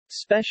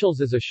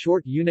Specials is a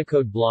short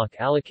Unicode block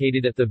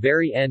allocated at the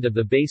very end of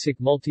the basic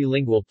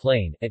multilingual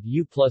plane, at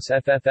U plus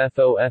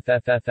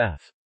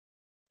FFFOFFFF.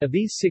 Of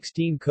these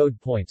 16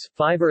 code points,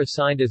 5 are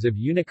assigned as of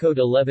Unicode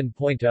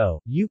 11.0,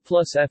 U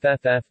plus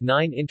FFF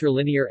 9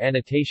 interlinear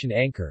annotation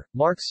anchor,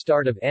 marks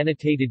start of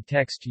annotated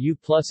text U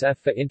plus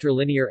FFA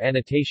interlinear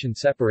annotation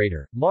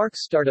separator,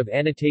 marks start of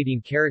annotating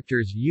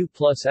characters U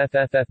plus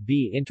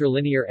FFFB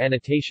interlinear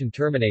annotation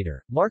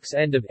terminator, marks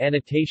end of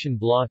annotation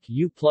block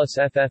U plus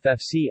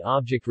FFFC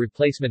object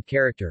replacement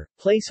character,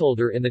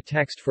 placeholder in the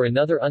text for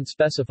another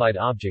unspecified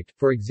object,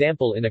 for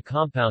example in a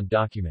compound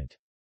document.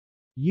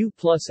 U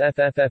plus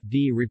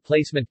FFFD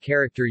replacement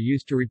character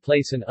used to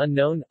replace an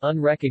unknown,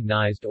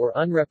 unrecognized or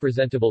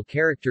unrepresentable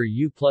character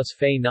U plus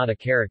FA not a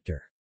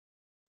character.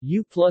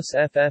 U plus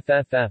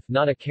FFFF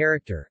not a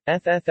character,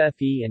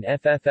 FFFE and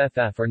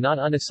FFFF are not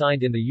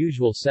unassigned in the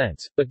usual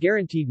sense, but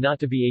guaranteed not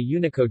to be a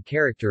Unicode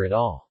character at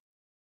all.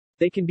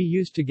 They can be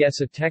used to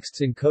guess a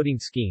text's encoding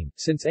scheme,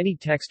 since any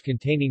text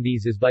containing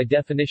these is by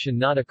definition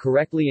not a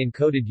correctly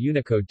encoded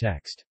Unicode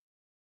text.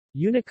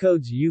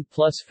 Unicode's U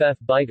plus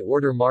FF byte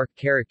order mark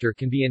character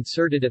can be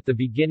inserted at the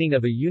beginning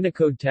of a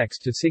Unicode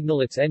text to signal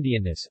its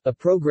endianness. A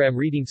program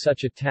reading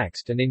such a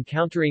text and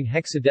encountering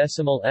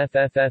hexadecimal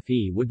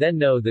FFFE would then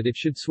know that it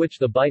should switch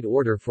the byte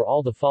order for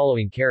all the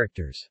following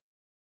characters.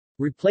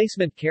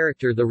 Replacement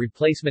character. The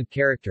replacement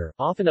character,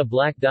 often a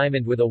black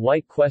diamond with a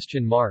white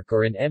question mark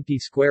or an empty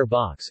square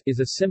box, is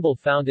a symbol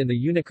found in the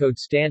Unicode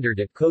standard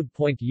at code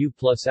point U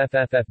plus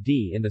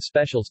FFFD in the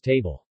specials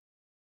table.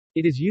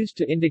 It is used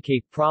to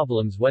indicate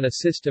problems when a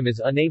system is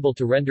unable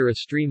to render a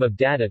stream of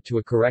data to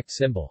a correct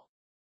symbol.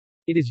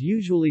 It is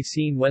usually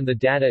seen when the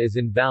data is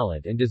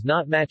invalid and does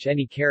not match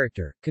any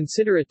character.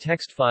 Consider a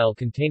text file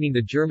containing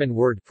the German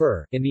word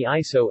für in the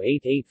ISO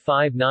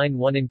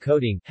 88591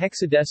 encoding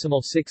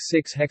hexadecimal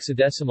 66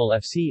 hexadecimal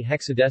FC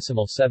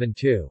hexadecimal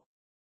 72.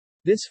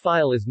 This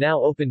file is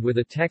now opened with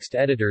a text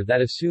editor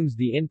that assumes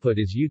the input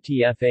is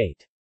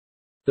UTF-8.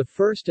 The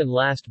first and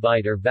last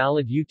byte are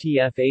valid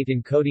UTF-8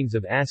 encodings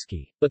of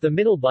ASCII, but the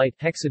middle byte,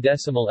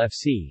 hexadecimal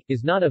FC,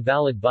 is not a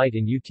valid byte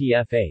in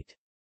UTF-8.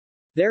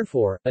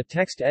 Therefore, a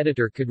text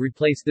editor could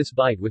replace this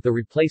byte with the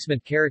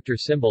replacement character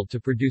symbol to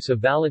produce a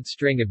valid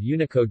string of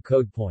Unicode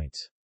code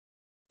points.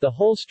 The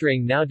whole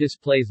string now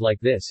displays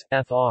like this,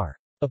 FR.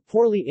 A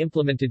poorly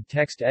implemented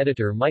text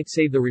editor might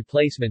save the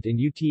replacement in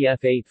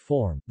UTF-8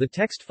 form. The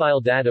text file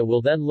data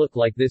will then look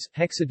like this,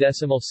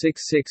 hexadecimal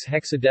 66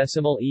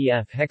 hexadecimal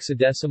EF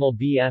hexadecimal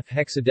BF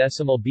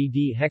hexadecimal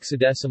BD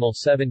hexadecimal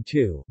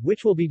 72,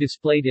 which will be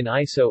displayed in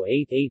ISO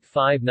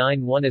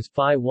 88591 as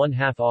Phi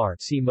 1/2R.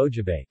 See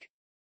Mojave.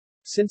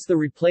 Since the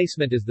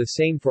replacement is the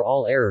same for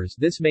all errors,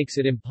 this makes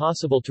it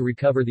impossible to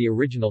recover the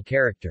original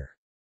character.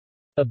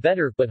 A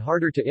better, but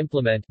harder to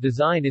implement,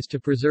 design is to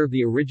preserve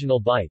the original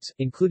bytes,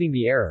 including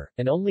the error,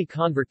 and only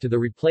convert to the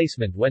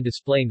replacement when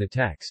displaying the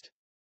text.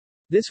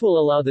 This will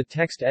allow the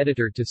text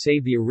editor to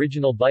save the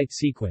original byte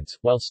sequence,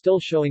 while still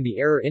showing the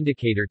error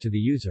indicator to the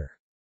user.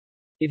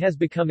 It has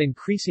become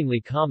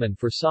increasingly common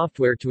for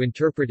software to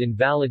interpret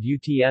invalid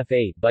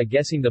UTF-8 by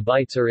guessing the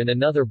bytes are in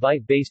another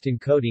byte-based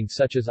encoding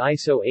such as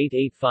ISO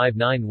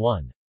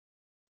 88591.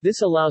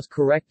 This allows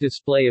correct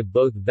display of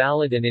both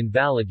valid and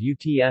invalid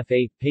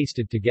UTF-8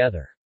 pasted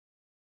together.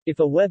 If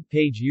a web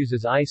page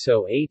uses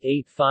ISO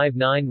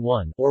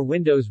 88591 or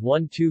Windows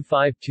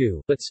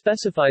 1252 but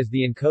specifies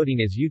the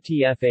encoding as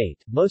UTF-8,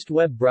 most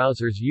web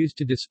browsers use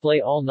to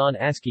display all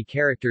non-ASCII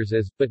characters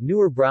as, but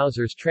newer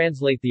browsers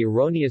translate the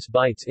erroneous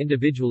bytes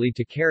individually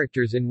to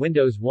characters in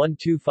Windows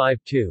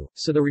 1252,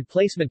 so the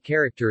replacement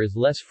character is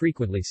less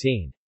frequently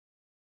seen.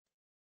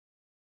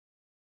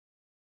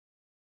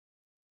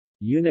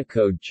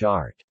 Unicode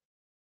chart.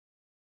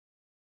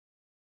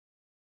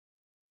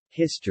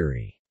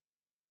 History.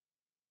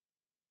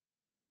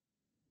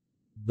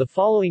 The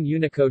following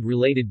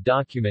Unicode-related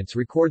documents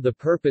record the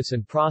purpose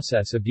and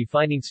process of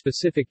defining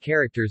specific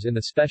characters in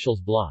the specials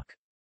block.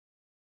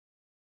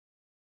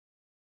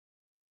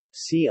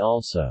 See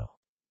also: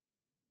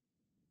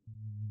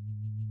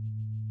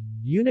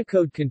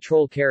 Unicode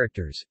control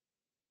characters,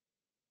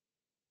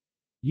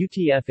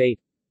 UTF-8,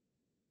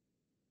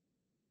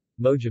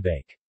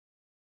 Mojave.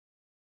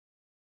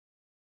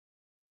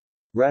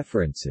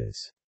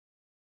 References.